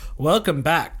Welcome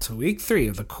back to week 3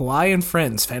 of the Kawhi and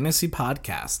Friends Fantasy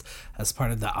Podcast as part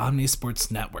of the Omni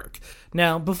Sports Network.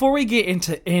 Now, before we get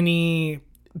into any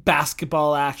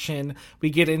basketball action, we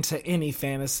get into any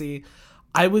fantasy,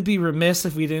 I would be remiss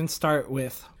if we didn't start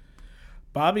with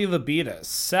Bobby Labita's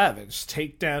savage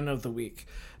takedown of the week.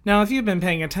 Now, if you've been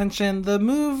paying attention, the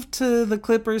move to the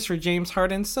Clippers for James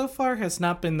Harden so far has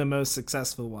not been the most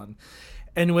successful one,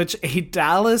 in which a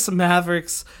Dallas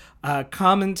Mavericks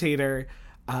commentator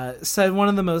said one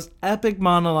of the most epic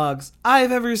monologues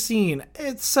I've ever seen.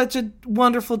 It's such a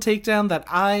wonderful takedown that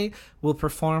I will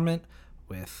perform it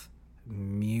with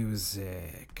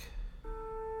music.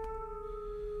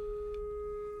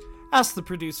 Ask the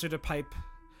producer to pipe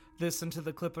this into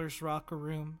the Clippers locker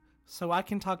room so I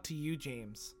can talk to you,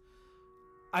 James.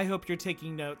 I hope you're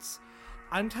taking notes.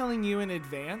 I'm telling you in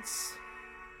advance,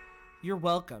 you're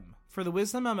welcome for the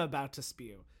wisdom I'm about to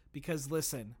spew. Because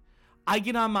listen, I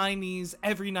get on my knees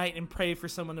every night and pray for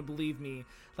someone to believe me,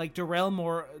 like Daryl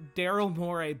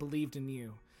Morey believed in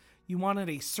you. You wanted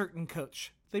a certain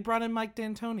coach. They brought in Mike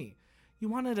D'Antoni. You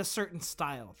wanted a certain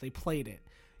style. They played it.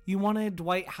 You wanted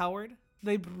Dwight Howard.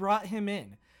 They brought him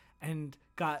in and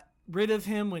got rid of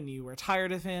him when you were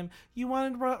tired of him. You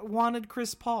wanted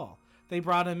Chris Paul. They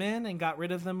brought him in and got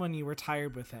rid of them when you were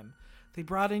tired with him. They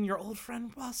brought in your old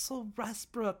friend Russell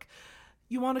Westbrook.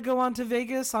 You want to go on to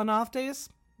Vegas on off days?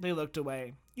 They looked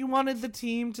away. You wanted the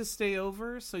team to stay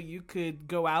over so you could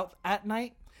go out at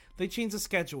night? They changed the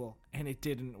schedule, and it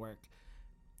didn't work.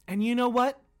 And you know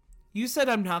what? You said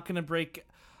I'm not going to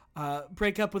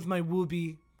break up with my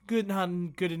whoopee.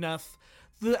 Not good enough.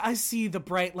 I see the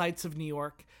bright lights of New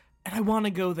York, and I want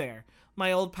to go there.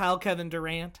 My old pal Kevin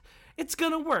Durant. It's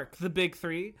going to work, the big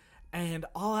three. And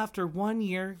all after 1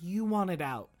 year, you wanted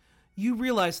out. You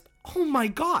realized, oh my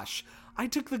gosh, I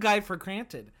took the guy for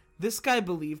granted. This guy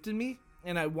believed in me,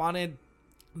 and I wanted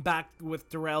back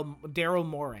with Daryl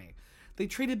Morey. They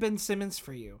traded Ben Simmons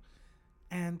for you.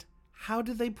 And how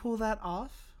did they pull that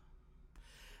off?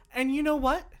 And you know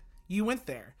what? You went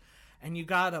there, and you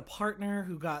got a partner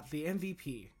who got the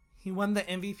MVP. He won the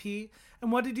MVP,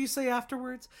 and what did you say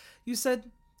afterwards? You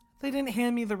said, they didn't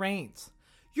hand me the reins.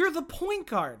 You're the point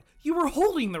guard. You were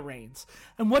holding the reins.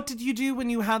 And what did you do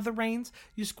when you had the reins?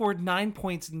 You scored 9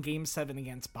 points in Game 7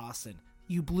 against Boston.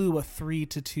 You blew a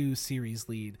 3-2 series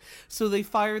lead. So they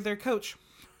fired their coach.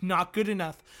 Not good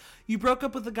enough. You broke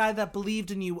up with the guy that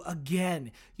believed in you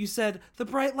again. You said, the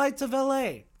bright lights of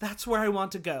LA. That's where I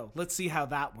want to go. Let's see how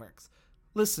that works.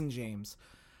 Listen, James,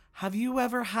 have you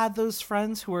ever had those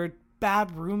friends who are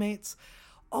bad roommates?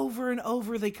 Over and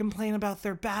over they complain about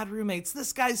their bad roommates.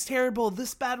 This guy's terrible.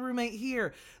 This bad roommate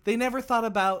here. They never thought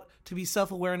about to be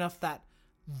self-aware enough that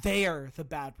they're the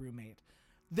bad roommate.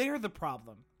 They're the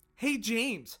problem. Hey,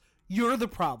 James, you're the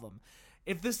problem.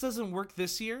 If this doesn't work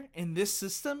this year in this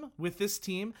system with this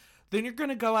team, then you're going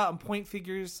to go out and point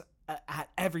fingers at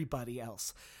everybody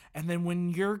else. And then when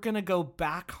you're going to go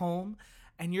back home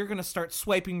and you're going to start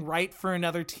swiping right for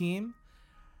another team,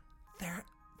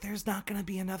 there's not going to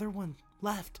be another one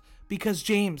left. Because,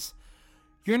 James,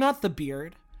 you're not the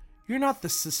beard. You're not the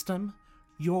system.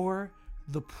 You're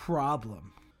the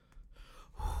problem.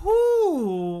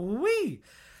 Whoo-wee.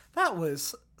 That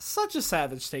was such a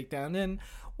savage takedown, and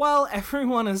while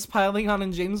everyone is piling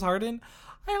on James Harden,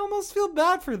 I almost feel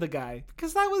bad for the guy,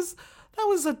 because that was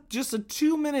just a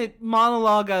 2-minute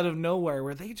monologue out of nowhere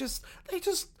where they just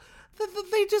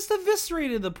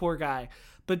eviscerated the poor guy.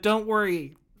 But don't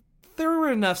worry, there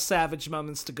were enough savage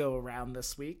moments to go around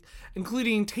this week,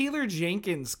 including Taylor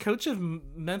Jenkins, coach of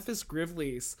Memphis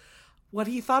Grizzlies, what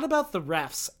he thought about the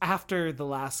refs after the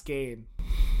last game.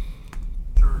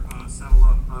 Saddle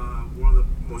up. One of the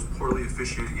most poorly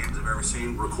officiated games I've ever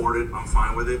seen. Recorded. I'm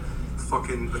fine with it.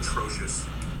 Fucking atrocious.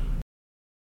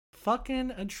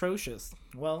 Fucking atrocious.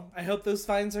 Well, I hope those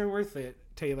fines are worth it,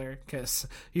 Taylor, because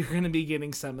you're going to be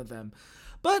getting some of them.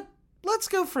 But let's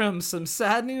go from some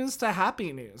sad news to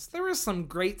happy news. There were some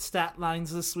great stat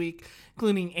lines this week,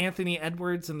 including Anthony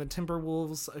Edwards and the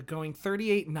Timberwolves going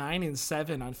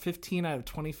 38-9-7 on 15 out of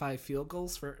 25 field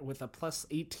goals with a plus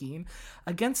 18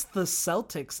 against the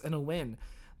Celtics in a win.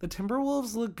 The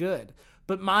Timberwolves look good,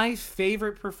 but my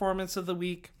favorite performance of the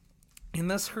week,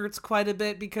 and this hurts quite a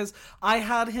bit because I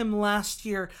had him last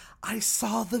year. I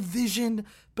saw the vision,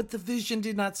 but the vision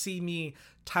did not see me.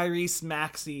 Tyrese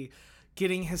Maxey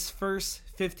getting his first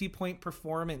 50-point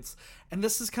performance. And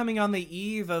this is coming on the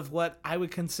eve of what I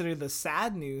would consider the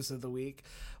sad news of the week,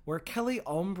 where Kelly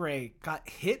Oubre got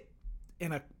hit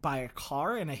by a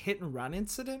car in a hit-and-run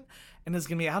incident and is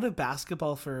going to be out of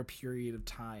basketball for a period of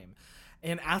time.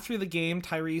 And after the game,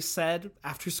 Tyrese said,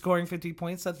 after scoring 50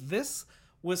 points, that this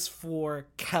was for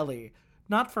Kelly.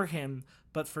 Not for him,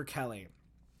 but for Kelly.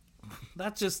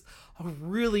 That's just a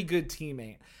really good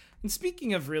teammate. And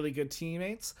speaking of really good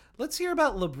teammates, let's hear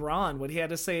about LeBron, what he had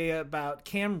to say about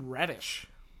Cam Reddish.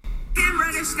 Cam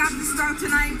Reddish got the start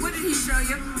tonight. What did he show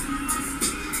you?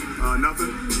 Nothing.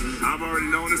 I've already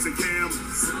known this in Cam.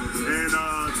 And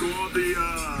to all the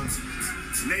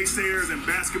naysayers and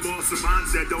basketball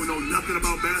savants that don't know nothing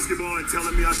about basketball and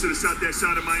telling me I should have shot that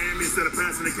shot in Miami instead of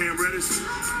passing to Cam Reddish.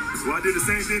 Well, I did the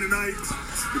same thing tonight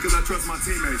because I trust my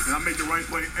teammates and I make the right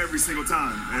play every single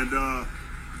time. And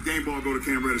game ball go to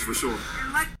Cam Reddish for sure.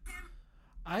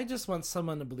 I just want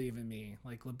someone to believe in me,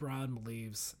 like LeBron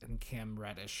believes in Cam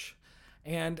Reddish.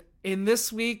 And in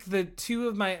this week, the two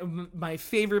of my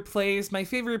favorite plays, my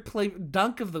favorite play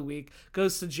dunk of the week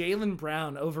goes to Jaylen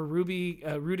Brown over Rudy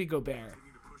Gobert.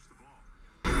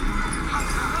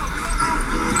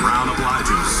 Brown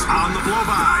obliges. On the blow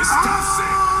by. Stuffs it.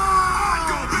 On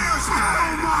Gobert's head.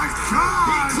 Oh my God.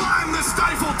 He climbed the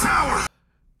Stifle Tower.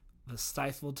 The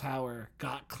Stifle Tower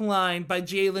got climbed by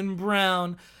Jaylen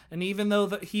Brown. And even though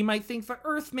he might think the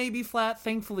earth may be flat,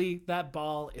 thankfully that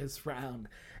ball is round.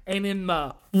 And in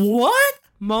the what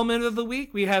moment of the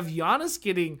week, we have Giannis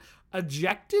getting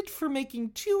ejected for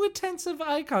making too intensive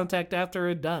eye contact after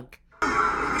a dunk.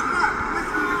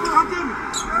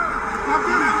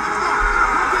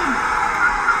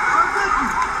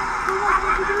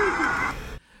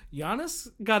 Giannis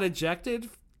got ejected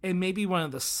in maybe one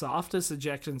of the softest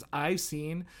ejections I've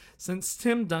seen since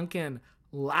Tim Duncan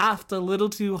laughed a little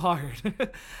too hard.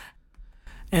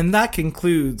 And that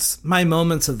concludes my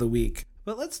moments of the week.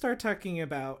 But let's start talking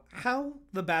about how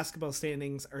the basketball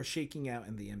standings are shaking out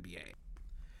in the NBA.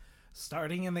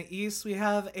 Starting in the East, we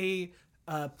have a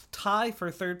tie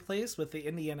for third place with the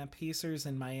Indiana Pacers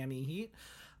and Miami Heat.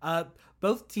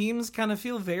 Both teams kind of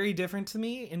feel very different to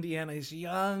me. Indiana is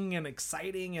young and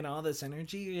exciting and all this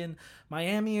energy, and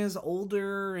Miami is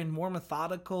older and more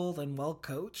methodical and well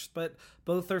coached, but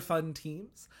both are fun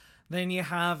teams. Then you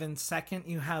have in second,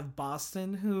 you have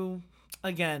Boston, who,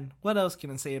 again, what else can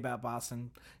I say about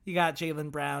Boston? You got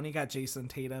Jaylen Brown, you got Jason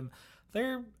Tatum.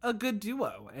 They're a good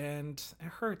duo, and it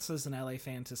hurts as an LA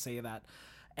fan to say that.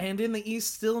 And in the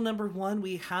East, still number one,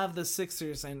 we have the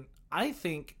Sixers, and I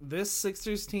think this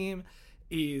Sixers team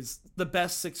is the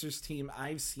best Sixers team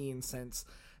I've seen since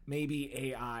maybe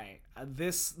AI.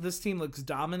 This team looks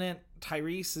dominant.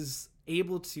 Tyrese is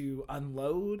able to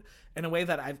unload in a way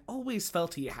that I've always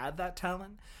felt he had that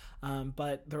talent.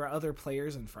 But there are other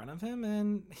players in front of him,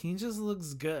 and he just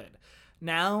looks good.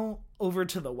 Now, over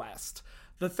to the West.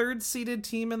 The third-seeded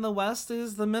team in the West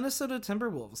is the Minnesota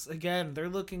Timberwolves. Again, they're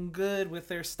looking good with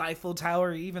their Stifle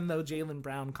Tower, even though Jaylen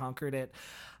Brown conquered it.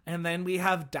 And then we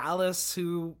have Dallas,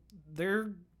 who they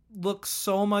look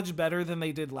so much better than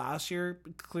they did last year.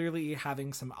 Clearly,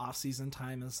 having some off-season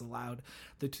time has allowed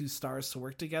the two stars to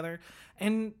work together.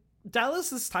 And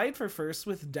Dallas is tied for first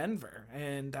with Denver,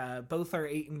 and both are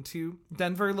 8-2.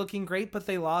 Denver looking great, but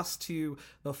they lost to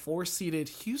the 4-seeded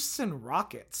Houston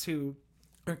Rockets, who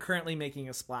are currently making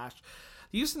a splash.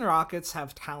 The Houston Rockets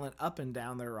have talent up and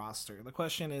down their roster. The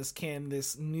question is, can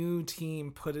this new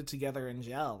team put it together and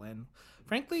gel? And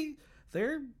frankly,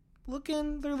 they're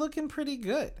looking pretty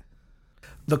good.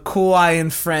 The Kawhi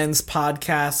and Friends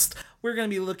podcast. We're going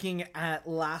to be looking at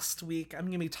last week. I'm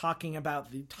going to be talking about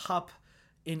the top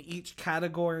in each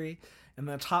category, and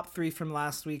the top 3 from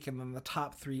last week, and then the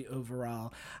top 3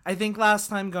 overall. I think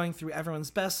last time going through everyone's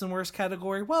best and worst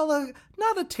category, well,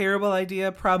 not a terrible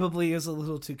idea, probably is a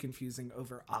little too confusing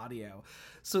over audio.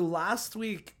 So last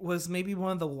week was maybe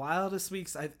one of the wildest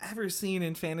weeks I've ever seen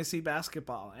in fantasy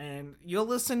basketball, and you'll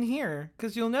listen here,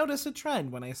 because you'll notice a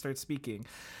trend when I start speaking.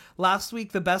 Last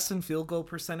week, the best in field goal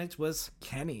percentage was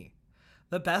Kenny.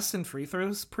 The best in free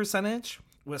throws percentage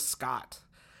was Scott.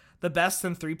 The best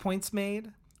in 3 points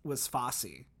made was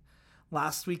Fossey.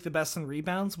 Last week, the best in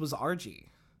rebounds was RG.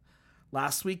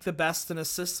 Last week, the best in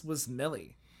assists was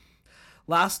Millie.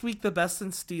 Last week, the best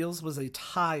in steals was a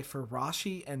tie for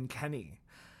Rashi and Kenny.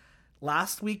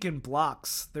 Last week in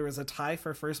blocks, there was a tie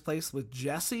for first place with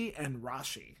Jesse and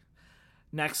Rashi.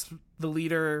 Next, the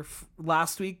leader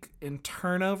last week in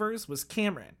turnovers was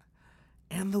Cameron.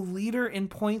 And the leader in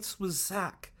points was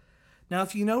Zach. Now,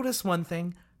 if you notice one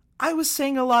thing, I was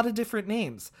saying a lot of different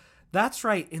names. That's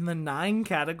right, in the 9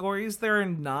 categories, there are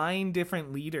 9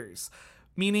 different leaders.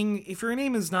 Meaning, if your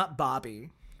name is not Bobby,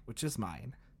 which is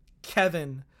mine,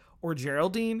 Kevin, or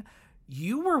Geraldine,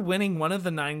 you were winning one of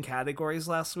the 9 categories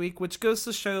last week, which goes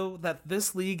to show that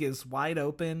this league is wide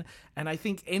open, and I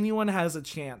think anyone has a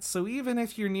chance. So even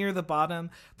if you're near the bottom,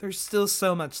 there's still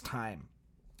so much time.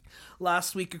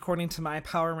 Last week, according to my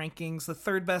power rankings, the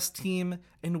third best team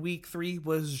in week 3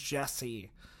 was Jesse.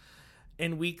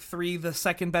 In week 3, the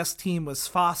second best team was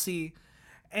Fosse.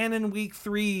 And in week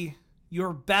 3,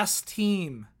 your best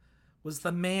team was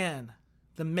the man,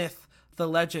 the myth, the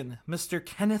legend, Mr.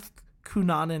 Kenneth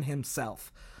Cunanan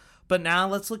himself. But now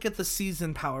let's look at the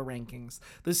season power rankings.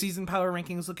 The season power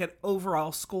rankings look at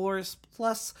overall scores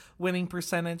plus winning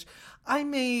percentage. I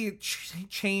may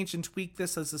change and tweak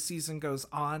this as the season goes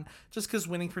on, just because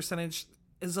winning percentage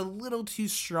is a little too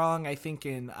strong, I think,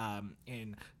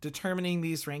 in determining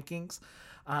these rankings.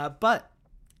 But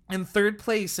in third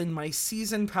place in my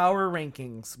season power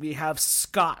rankings, we have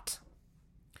Scott.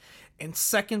 In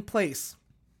second place,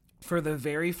 for the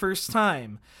very first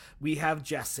time, we have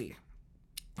Jesse.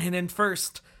 And in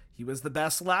first, he was the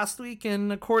best last week,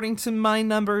 and according to my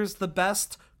numbers, the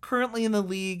best currently in the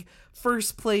league.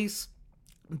 First place,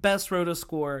 best roto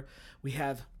score, we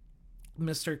have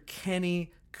Mr.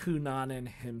 Kenny Cunanan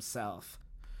himself.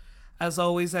 As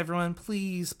always, everyone,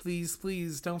 please, please,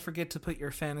 please don't forget to put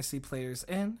your fantasy players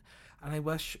in. And I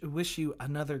wish you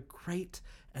another great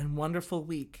and wonderful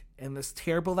week in this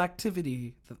terrible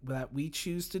activity that we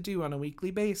choose to do on a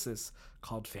weekly basis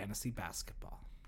called fantasy basketball.